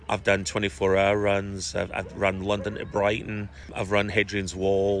I've done 24-hour runs. I've run London to Brighton. I've run Hadrian's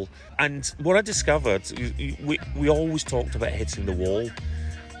Wall. And what I discovered, we always talked about hitting the wall,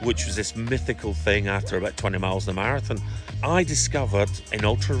 which was this mythical thing after about 20 miles in a marathon. I discovered in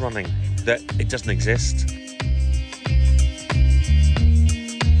ultra running that it doesn't exist.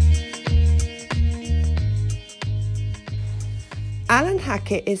 Alan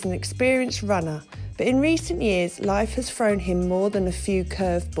Hackett is an experienced runner, but in recent years, life has thrown him more than a few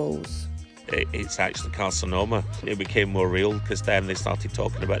curveballs. It's actually carcinoma. It became more real because then they started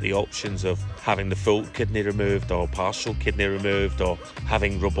talking about the options of having the full kidney removed or partial kidney removed or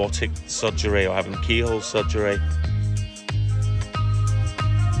having robotic surgery or having keyhole surgery.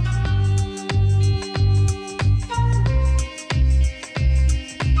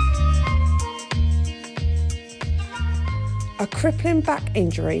 A crippling back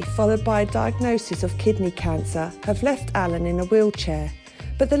injury followed by a diagnosis of kidney cancer have left Alan in a wheelchair,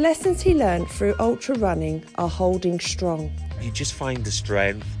 but the lessons he learned through ultra running are holding strong. You just find the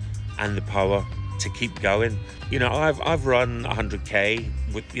strength and the power to keep going. You know, I've run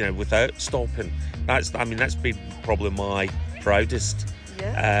 100k without stopping. That's been probably my proudest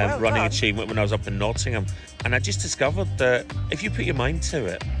running achievement when I was up in Nottingham. And I just discovered that if you put your mind to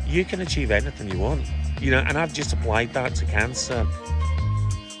it, you can achieve anything you want. You know, and I've just applied that to cancer.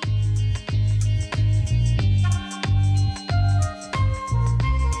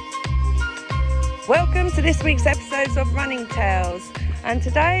 Welcome to this week's episodes of Running Tales, and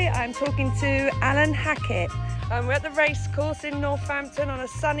today I'm talking to Alan Hackett. We're at the race course in Northampton on a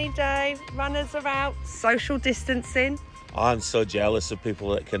sunny day. Runners are out, social distancing. I'm so jealous of people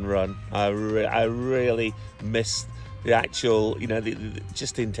that can run. I really miss the actual,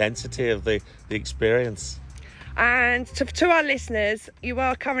 just the intensity of the experience. And to our listeners, you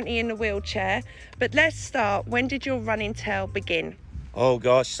are currently in a wheelchair, but let's start. When did your running tale begin? Oh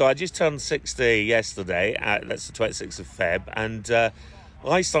gosh, so I just turned 60 yesterday, that's the 26th of Feb, and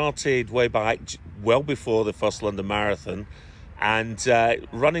I started way back, well before the first London Marathon, and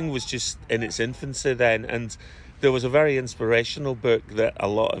running was just in its infancy then, and there was a very inspirational book that a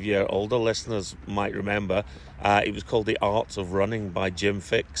lot of your older listeners might remember. It was called The Art of Running by Jim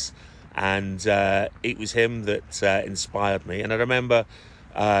Fixx, and it was him that inspired me. And I remember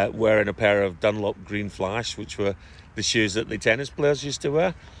wearing a pair of Dunlop Green Flash, which were the shoes that the tennis players used to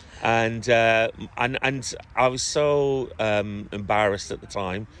wear. And I was so embarrassed at the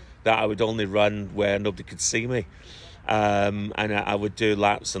time that I would only run where nobody could see me. And I would do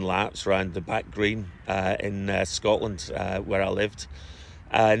laps and laps around the back green in Scotland where I lived.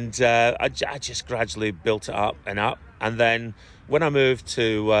 And I just gradually built it up and up. And then when I moved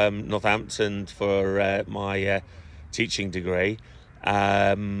to Northampton for my teaching degree,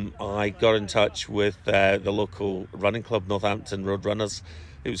 I got in touch with the local running club, Northampton Road Runners.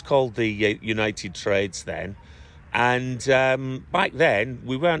 It was called the United Trades then. And back then,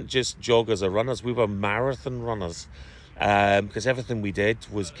 we weren't just joggers or runners, we were marathon runners. Because everything we did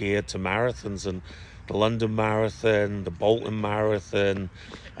was geared to marathons, and the London Marathon, the Bolton Marathon,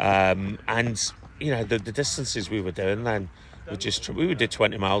 and the distances we were doing then were we would do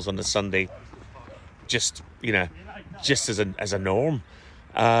 20 miles on a Sunday, just as a norm,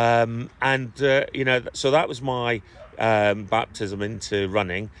 so that was my baptism into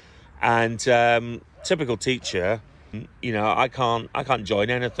running, and typical teacher, I can't join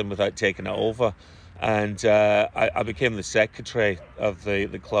anything without taking it over. And I became the secretary of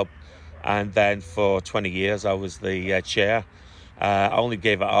the club, and then for 20 years I was the chair. I only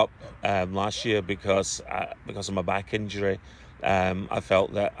gave it up last year because of my back injury. I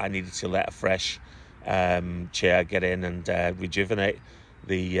felt that I needed to let a fresh chair get in and rejuvenate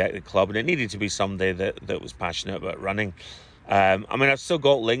the club, and it needed to be somebody that was passionate about running. I've still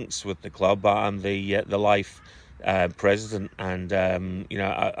got links with the club, but I'm the life president, and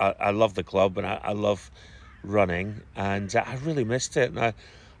I love the club, and I love running, and I really missed it. And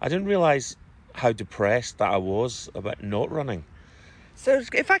I didn't realise how depressed that I was about not running. So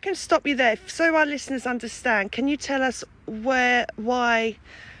if I can stop you there, so our listeners understand, can you tell us why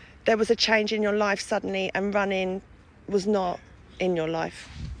there was a change in your life suddenly and running was not in your life?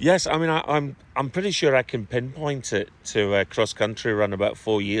 Yes, I'm pretty sure I can pinpoint it to a cross-country run about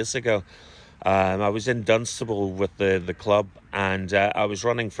 4 years ago. I was in Dunstable with the club, and I was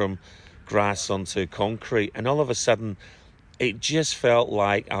running from grass onto concrete, and all of a sudden it just felt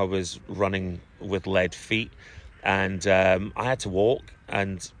like I was running with lead feet, and I had to walk,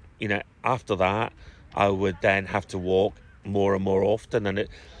 and after that I would then have to walk more and more often, and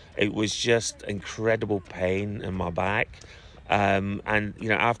it was just incredible pain in my back.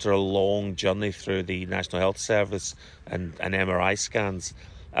 After a long journey through the National Health Service and MRI scans,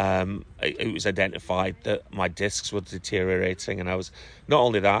 it was identified that my discs were deteriorating, and I was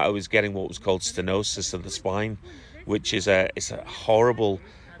getting what was called stenosis of the spine, which is it's a horrible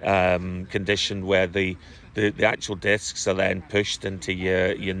condition where the actual discs are then pushed into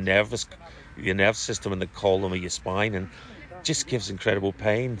your nerve system and the column of your spine, and just gives incredible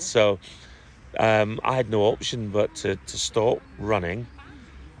pain. So I had no option but to stop running.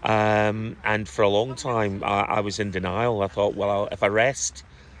 And for a long time, I was in denial. I thought, well, if I rest,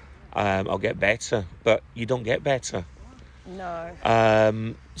 I'll get better. But you don't get better.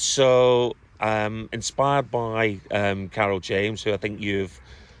 No. So inspired by Carol James, who I think you've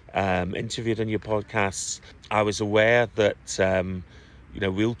interviewed on your podcasts, I was aware that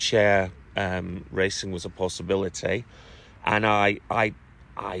wheelchair racing was a possibility, and I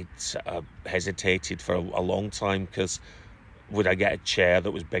hesitated for a long time because would I get a chair that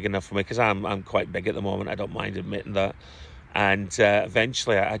was big enough for me? Because I'm quite big at the moment. I don't mind admitting that. And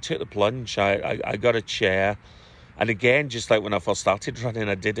eventually I took the plunge. I got a chair. And again, just like when I first started running,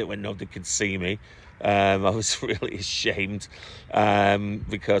 I did it when nobody could see me. I was really ashamed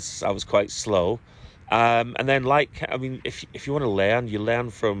because I was quite slow. And then, if you want to learn, you learn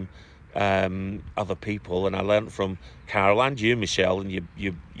from other people. And I learned from Carol and you, Michelle, and your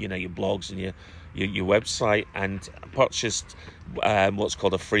blogs and your website, and purchased what's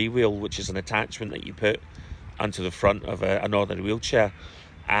called a freewheel, which is an attachment that you put onto the front of an ordinary wheelchair,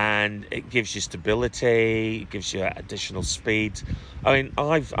 and it gives you stability, it gives you additional speed. I mean,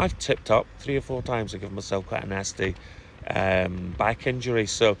 I've tipped up 3 or 4 times. I give myself quite a nasty back injury,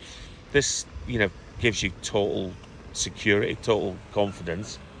 so this gives you total security, total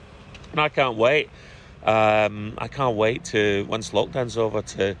confidence, and I can't wait. I can't wait to, once lockdown's over,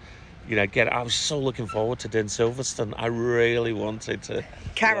 to I was so looking forward to doing Silverstone. I really wanted to.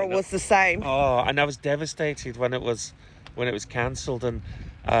 Carol was the same. Oh, and I was devastated when it was cancelled. And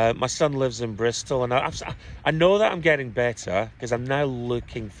my son lives in Bristol, and I know that I'm getting better because I'm now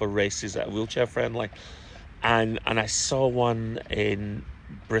looking for races that are wheelchair friendly. And I saw one in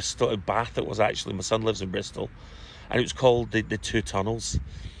Bristol, in Bath. It was actually, my son lives in Bristol, and it was called the Two Tunnels,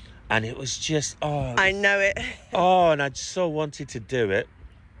 and it was just I know it. And I so wanted to do it.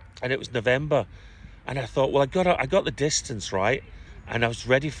 And it was November, and I thought, well, I got the distance right, and I was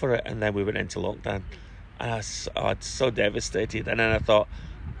ready for it. And then we went into lockdown, and I was so devastated. And then I thought,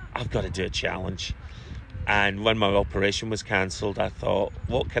 I've got to do a challenge. And when my operation was cancelled, I thought,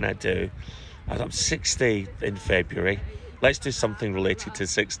 what can I do? I'm 60 in February. Let's do something related to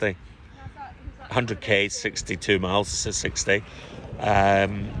 60. 100k, 62 miles to 60. I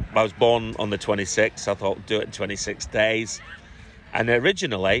was born on the 26th. I thought, do it in 26 days. And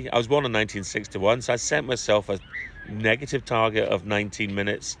originally, I was born in 1961, so I set myself a negative target of 19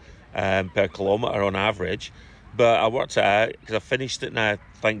 minutes per kilometre on average. But I worked it out, because I finished it now,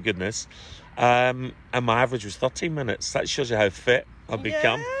 thank goodness. And my average was 13 minutes. That shows you how fit I've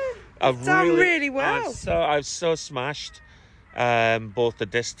become. You've done really well. I was so smashed, both the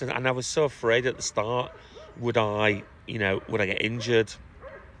distance, and I was so afraid at the start, would I get injured?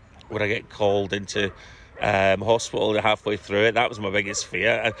 Would I get called into hospital halfway through it? That was my biggest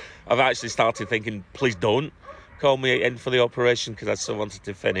fear. I've actually started thinking, please don't call me in for the operation, because I still wanted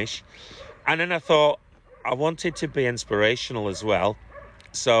to finish. And then I thought I wanted to be inspirational as well,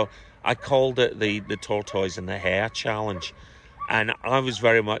 so I called it the tortoise and the hare challenge. And I was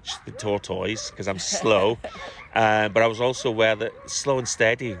very much the tortoise because I'm slow, but I was also aware that slow and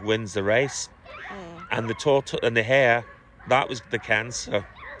steady wins the race. And the tortoise and the hare, that was the cancer.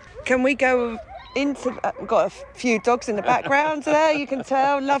 Can we go into? We've got a few dogs in the background there. You can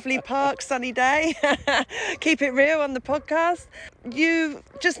tell. Lovely park, sunny day. Keep it real on the podcast. You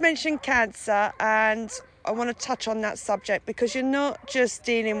just mentioned cancer, and I want to touch on that subject because you're not just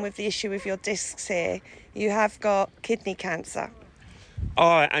dealing with the issue with your discs here. You have got kidney cancer.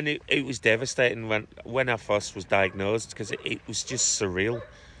 Oh, and it was devastating when I first was diagnosed, because it was just surreal.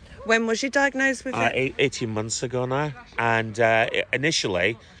 When was you diagnosed with it? 18 months ago now. And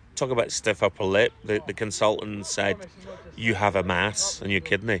initially, talk about stiff upper lip, the consultant said, you have a mass in your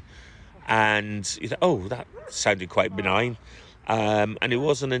kidney. And you thought, oh, that sounded quite benign. And it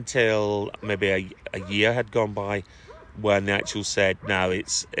wasn't until maybe a year had gone by when they actually said, no,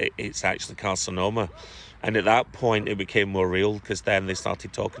 it's actually carcinoma. And at that point, it became more real, because then they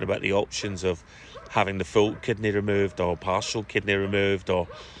started talking about the options of having the full kidney removed or partial kidney removed, or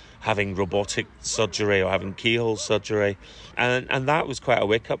having robotic surgery or having keyhole surgery. And that was quite a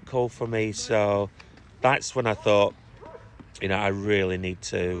wake-up call for me. So that's when I thought, I really need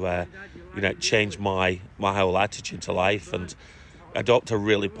to, change my whole attitude to life. And adopt a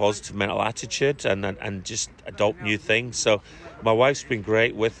really positive mental attitude and just adopt new things. So my wife's been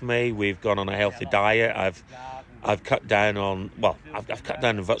great with me. We've gone on a healthy diet. I've cut down on, well, I've cut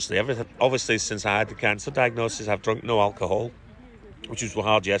down on virtually everything. Obviously, since I had the cancer diagnosis, I've drunk no alcohol, which was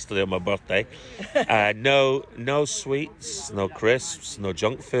hard yesterday on my birthday. No sweets, no crisps, no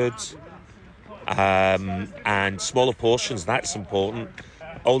junk foods, and smaller portions. That's important.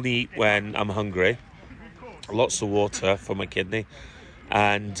 Only eat when I'm hungry. Lots of water for my kidney.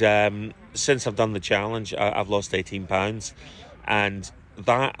 And since I've done the challenge, I've lost 18 pounds. And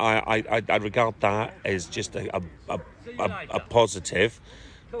that, I regard that as just a positive,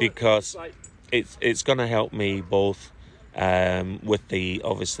 because it's going to help me both with the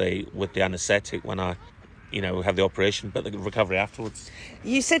anaesthetic when I have the operation, but the recovery afterwards.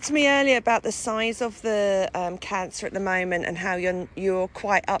 You said to me earlier about the size of the cancer at the moment and how you're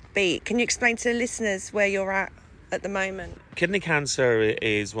quite upbeat. Can you explain to the listeners where you're at the moment? Kidney cancer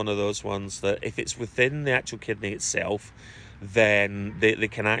is one of those ones that if it's within the actual kidney itself, then they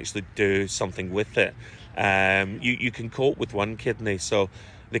can actually do something with it. You can cope with one kidney, so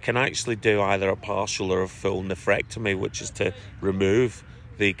they can actually do either a partial or a full nephrectomy, which is to remove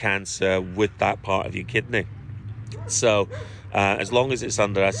the cancer with that part of your kidney. So as long as it's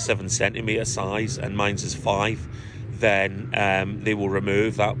under a 7 centimetre size, and mine's is 5, then they will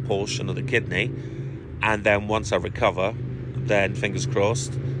remove that portion of the kidney, and then once I recover, then fingers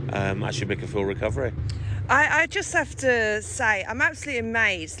crossed, I should make a full recovery. I just have to say, I'm absolutely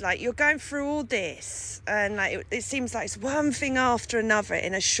amazed. Like, you're going through all this, and like it seems like it's one thing after another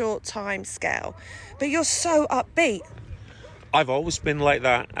in a short time scale, but you're so upbeat. I've always been like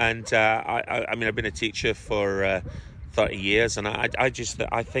that, and I mean, I've been a teacher for 30 years, and I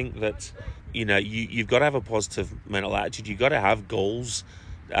think that you've got to have a positive mental attitude. You've got to have goals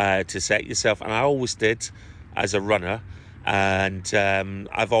to set yourself, and I always did as a runner. And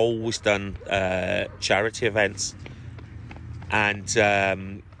I've always done charity events, and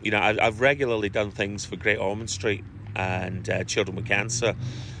I've regularly done things for Great Ormond Street and Children with Cancer,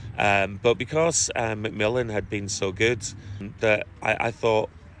 but because Macmillan had been so good, that I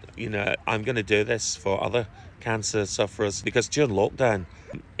thought, I'm going to do this for other cancer sufferers, because during lockdown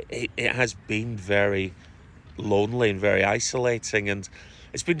it has been very lonely and very isolating, and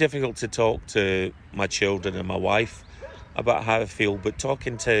it's been difficult to talk to my children and my wife about how I feel, but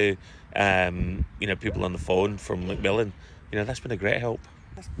talking to people on the phone from Macmillan, that's been a great help.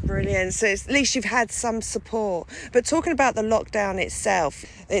 That's brilliant. So at least you've had some support. But talking about the lockdown itself,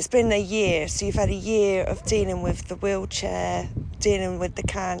 it's been a year, so you've had a year of dealing with the wheelchair, dealing with the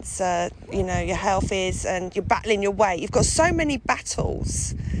cancer, your health is, and you're battling your way. You've got so many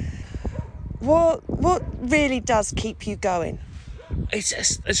battles. What really does keep you going?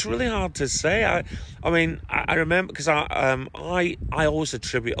 It's really hard to say. I mean, I remember, because I always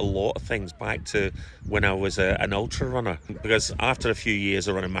attribute a lot of things back to when I was an ultra runner, because after a few years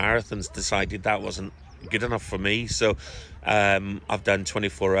of running marathons, decided that wasn't good enough for me. So I've done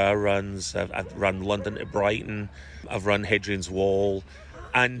 24-hour runs. I've run London to Brighton. I've run Hadrian's Wall,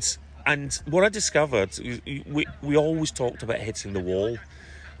 and what I discovered, we always talked about hitting the wall,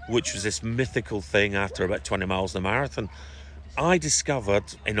 which was this mythical thing after about 20 miles in a marathon. I discovered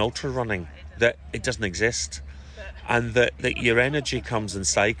in ultra running that it doesn't exist, and that your energy comes in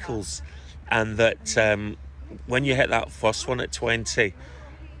cycles, and that when you hit that first one at 20,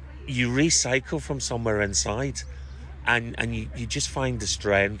 you recycle from somewhere inside, and you just find the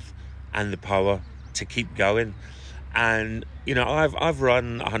strength and the power to keep going. And I've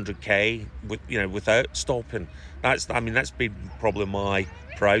run 100k without stopping. That's been probably my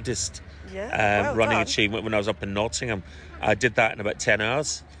proudest running achievement when I was up in Nottingham. I did that in about 10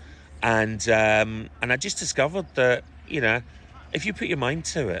 hours, and I just discovered that if you put your mind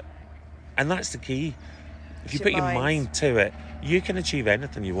to it, and that's the key, if you put your mind to it, you can achieve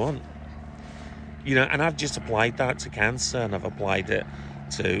anything you want. And I've just applied that to cancer, and I've applied it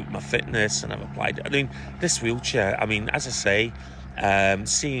to my fitness, and I've applied it. I mean, this wheelchair, as I say,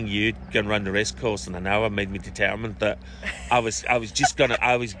 seeing you going around the race course in an hour made me determined that I was going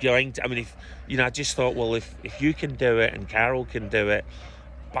to. I mean, if I just thought, well, if you can do it and Carol can do it,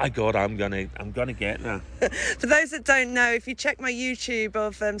 by God, I'm gonna get there. For those that don't know, if you check my YouTube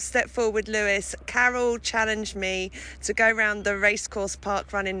of Step Forward Lewis, Carol challenged me to go around the racecourse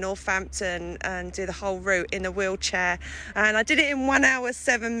park run in Northampton and do the whole route in a wheelchair, and I did it in 1 hour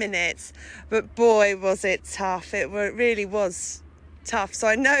 7 minutes, but boy was it tough. It really was tough, so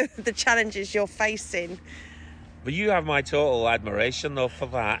I know the challenges you're facing. But you have my total admiration, though, for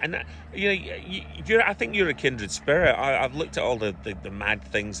that. And I think you're a kindred spirit. I've looked at all the mad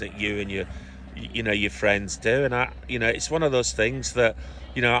things that you and your friends do. And it's one of those things that,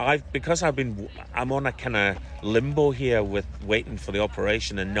 I'm on a kind of limbo here with waiting for the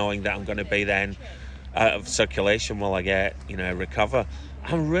operation and knowing that I'm going to be then out of circulation while I get, recover.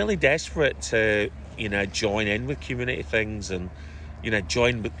 I'm really desperate to, join in with community things and,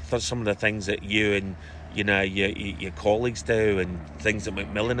 join with some of the things that you and, your colleagues do and things that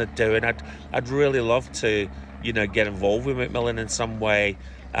Macmillan are doing. I'd really love to, get involved with Macmillan in some way,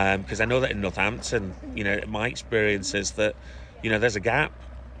 because I know that in Northampton, my experience is that, there's a gap.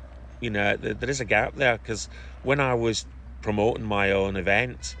 There is a gap there, because when I was promoting my own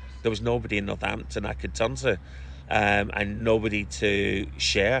event, there was nobody in Northampton I could turn to, and nobody to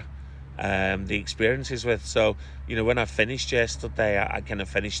share the experiences with. So, when I finished yesterday, I kind of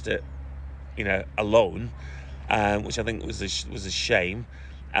finished it, alone, which I think was a shame.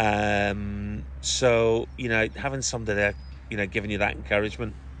 So, having somebody there, giving you that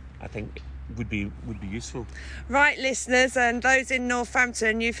encouragement, I think would be useful. Right, listeners, and those in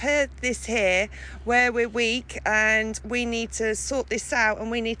Northampton, you've heard this here, where we're weak and we need to sort this out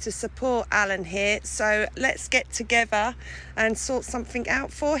and we need to support Alan here. So let's get together and sort something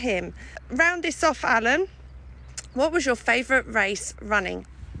out for him. Round this off, Alan, what was your favourite race running?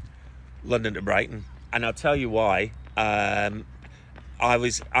 London to Brighton, and I'll tell you why. It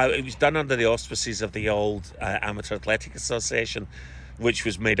was done under the auspices of the old Amateur Athletic Association, which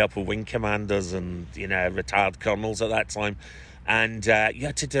was made up of wing commanders and retired colonels at that time, and you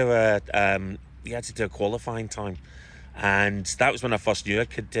had to do a qualifying time, and that was when I first knew I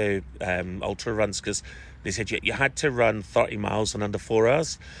could do ultra runs, because they said you had to run 30 miles in under 4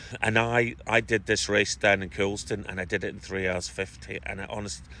 hours, and I did this race down in Coulston, and I did it in 3 hours 50, and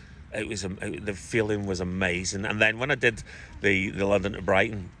the feeling was amazing. And then when I did the London to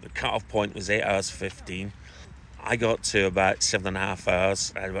Brighton, the cut-off point was 8 hours 15. I got to about 7.5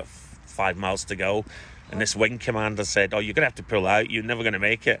 hours. I had about 5 miles to go. And this wing commander said, "Oh, you're going to have to pull out. You're never going to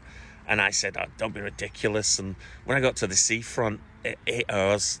make it." And I said, "Oh, don't be ridiculous." And when I got to the seafront, 8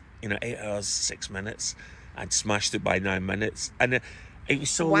 hours, 8 hours, 6 minutes, I'd smashed it by 9 minutes. And it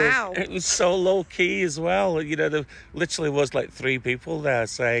was so wow. It was so low key as well. There literally was like 3 people there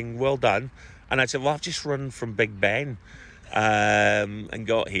saying, "Well done." And I said, "Well, I've just run from Big Ben and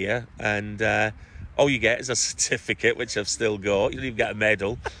got here. And all you get is a certificate, which I've still got. You don't even get a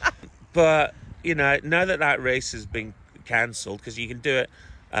medal." But, now that race has been cancelled, because you can do it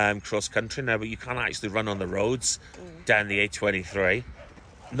cross-country now, but you can't actually run on the roads down the A23.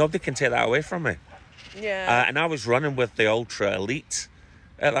 Nobody can take that away from me. Yeah. And I was running with the ultra elite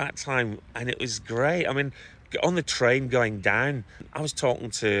at that time, and it was great. I mean, on the train going down, I was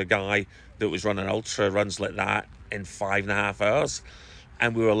talking to a guy that was running ultra runs like that in 5.5 hours.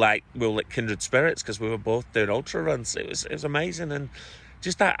 And we were like kindred spirits, because we were both doing ultra runs. It was amazing, and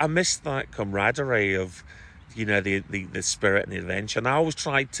just that I missed that camaraderie of, the spirit and the adventure. And I always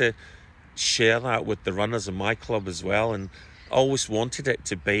tried to share that with the runners in my club as well, and always wanted it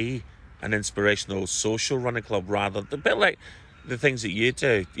to be an inspirational social running club, rather a bit like the things that you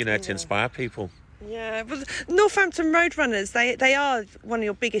do, to inspire people. Yeah, but Northampton Road Runners, they are one of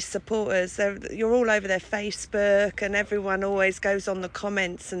your biggest supporters. You're all over their Facebook, and everyone always goes on the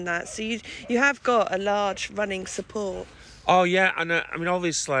comments and that. So you have got a large running support. Oh yeah, and I mean,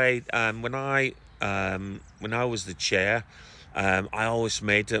 obviously, when I was the chair, I always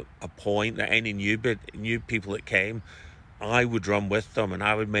made it a point that any new people that came, I would run with them, and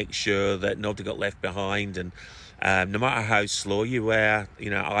I would make sure that nobody got left behind. And no matter how slow you were,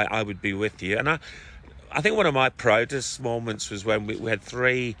 I would be with you. And I think one of my proudest moments was when we had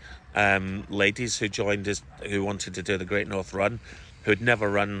 3 ladies who joined us, who wanted to do the Great North Run, who had never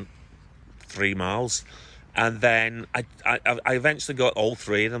run 3 miles. And then I eventually got all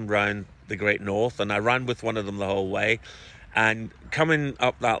 3 of them round the Great North, and I ran with one of them the whole way. And coming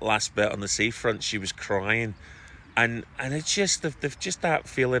up that last bit on the seafront, she was crying. And it's just that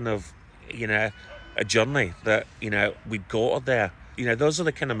feeling of, a journey that, we got there. Those are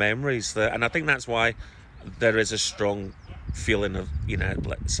the kind of memories that, and I think that's why there is a strong feeling of,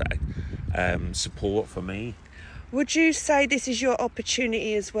 let's say, support for me. Would you say this is your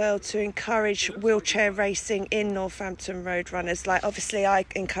opportunity as well to encourage wheelchair racing in Northampton Road Runners? Like, obviously I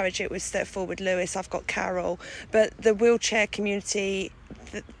encourage it with Step Forward Lewis, I've got Carol, but the wheelchair community,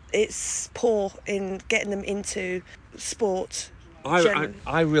 it's poor in getting them into sport.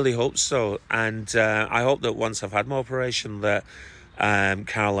 I really hope so, and I hope that once I've had my operation that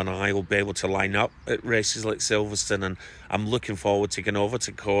Carol and I will be able to line up at races like Silverstone, and I'm looking forward to going over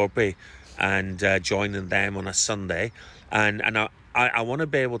to Corby and joining them on a Sunday, and I want to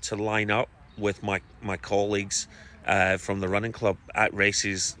be able to line up with my colleagues from the running club at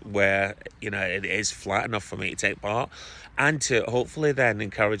races where, it is flat enough for me to take part, and to hopefully then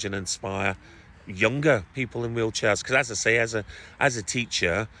encourage and inspire younger people in wheelchairs. Because as I say, as a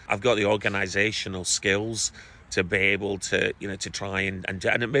teacher, I've got the organisational skills to be able to, to try and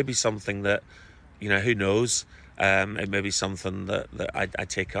it may be something that, who knows, it may be something that I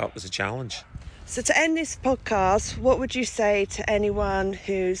take up as a challenge. So to end this podcast, what would you say to anyone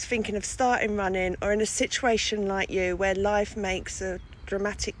who's thinking of starting running, or in a situation like you where life makes a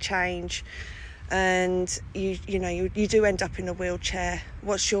dramatic change and you do end up in a wheelchair?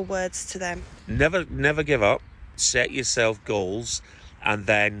 What's your words to them? Never give up. Set yourself goals, and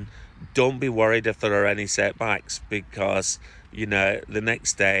then don't be worried if there are any setbacks, because the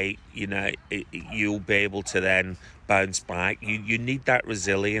next day you'll be able to then bounce back. You need that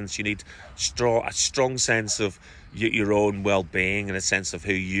resilience. You need a strong sense of your own well-being and a sense of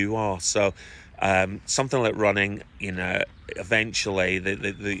who you are. So something like running, eventually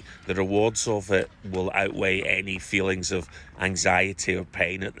the rewards of it will outweigh any feelings of anxiety or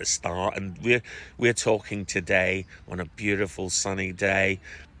pain at the start. And we're talking today on a beautiful sunny day.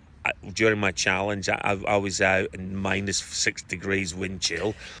 During my challenge, I was out in minus 6 degrees wind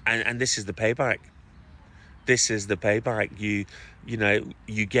chill, and this is the payback. This is the payback.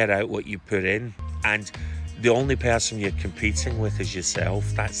 You get out what you put in, and the only person you're competing with is yourself.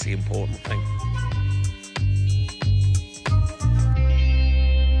 That's the important thing.